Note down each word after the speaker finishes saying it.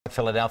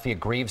Philadelphia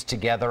grieves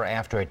together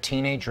after a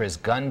teenager is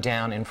gunned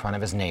down in front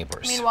of his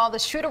neighbors. Meanwhile, the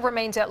shooter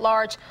remains at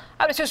large.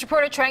 Eyewitness News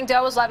reporter Trang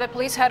Do is live at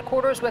police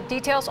headquarters with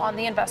details on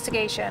the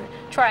investigation.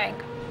 Trang.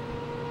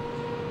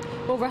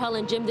 Overhell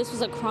and Jim, this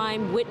was a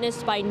crime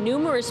witnessed by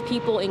numerous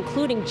people,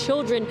 including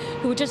children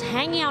who were just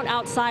hanging out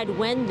outside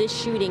when this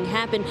shooting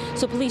happened.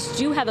 So police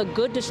do have a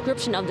good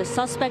description of the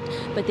suspect,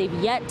 but they've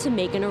yet to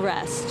make an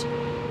arrest.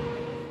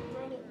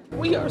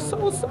 We are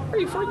so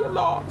sorry for your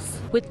loss.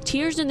 With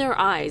tears in their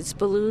eyes,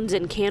 balloons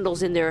and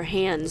candles in their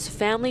hands,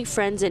 family,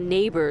 friends, and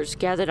neighbors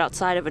gathered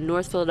outside of a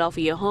North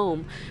Philadelphia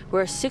home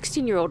where a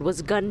 16-year-old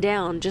was gunned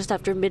down just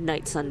after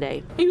midnight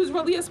Sunday. He was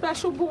really a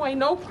special boy,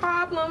 no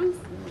problems.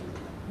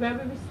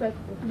 Very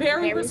respectful.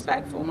 Very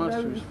respectful.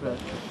 Much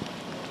respect.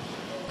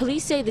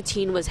 Police say the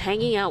teen was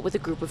hanging out with a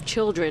group of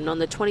children on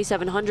the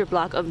 2700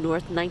 block of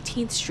North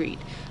 19th Street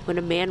when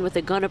a man with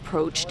a gun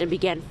approached and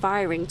began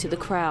firing to the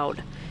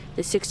crowd.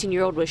 The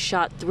 16-year-old was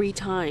shot 3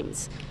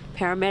 times.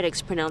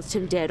 Paramedics pronounced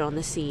him dead on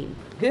the scene.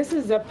 This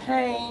is a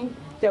pain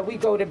that we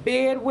go to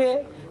bed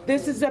with.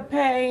 This is a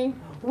pain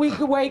we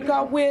wake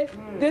up with.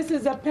 This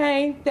is a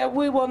pain that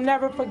we will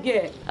never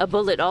forget. A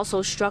bullet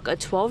also struck a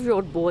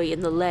 12-year-old boy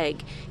in the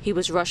leg. He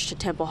was rushed to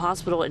Temple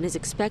Hospital and is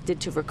expected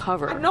to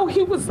recover. I know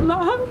he was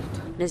loved.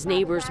 And as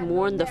neighbors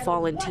mourn the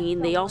fallen teen,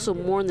 they also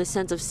mourn the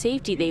sense of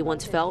safety they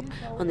once felt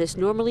on this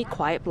normally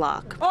quiet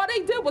block. All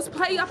they did was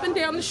play up and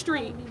down the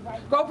street,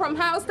 go from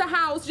house to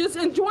house, just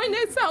enjoying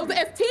themselves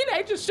as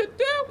teenagers should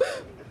do.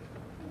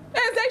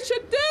 As they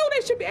should do,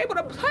 they should be able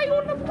to play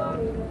on the block.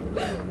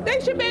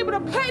 They should be able to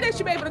play, they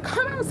should be able to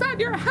come outside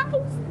their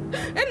house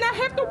and not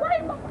have to worry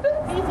about this.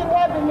 He's in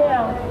heaven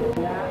now.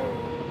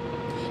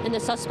 And the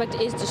suspect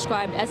is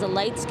described as a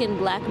light-skinned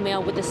black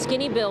male with a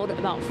skinny build,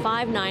 about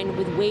 5'9",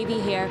 with wavy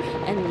hair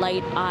and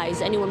light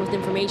eyes. Anyone with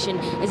information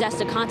is asked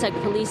to contact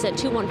police at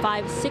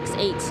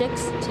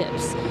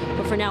 215-686-TIPS.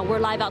 But for now, we're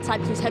live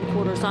outside police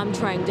headquarters. I'm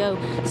Trang Do,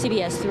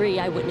 CBS 3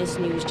 Eyewitness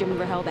News. Jim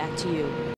Overhell, back to you.